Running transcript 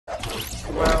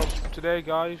Well, today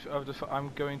guys,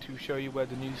 I'm going to show you where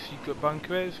the new secret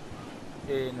bunker is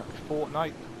in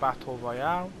Fortnite Battle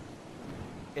Royale.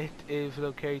 It is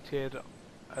located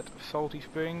at Salty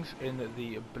Springs in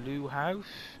the blue house,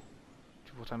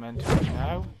 which is what I'm entering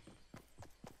now.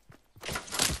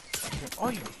 Oh,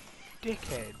 you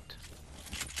dickhead!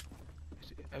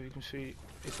 As you can see,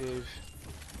 it is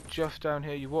just down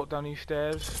here. You walk down these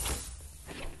stairs,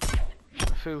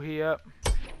 through here,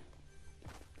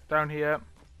 down here,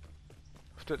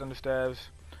 straight down the stairs,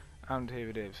 and here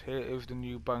it is. Here is the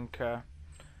new bunker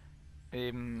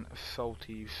in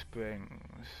Salty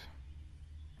Springs.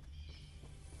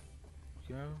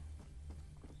 You know,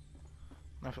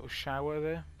 nice little shower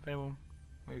there. If anyone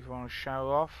maybe want to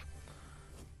shower off,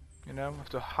 you know,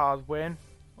 after a hard win,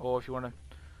 or if you want to.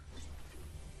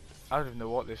 I don't even know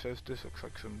what this is. This looks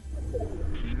like some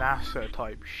NASA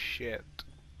type shit.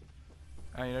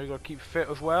 And you know, you gotta keep fit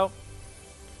as well.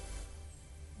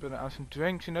 But have some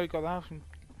drinks, you know, you gotta have some,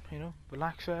 you know,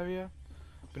 relax area.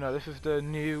 But no, this is the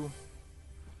new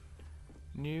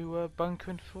bunker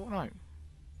in Fortnite.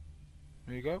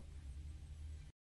 There you go.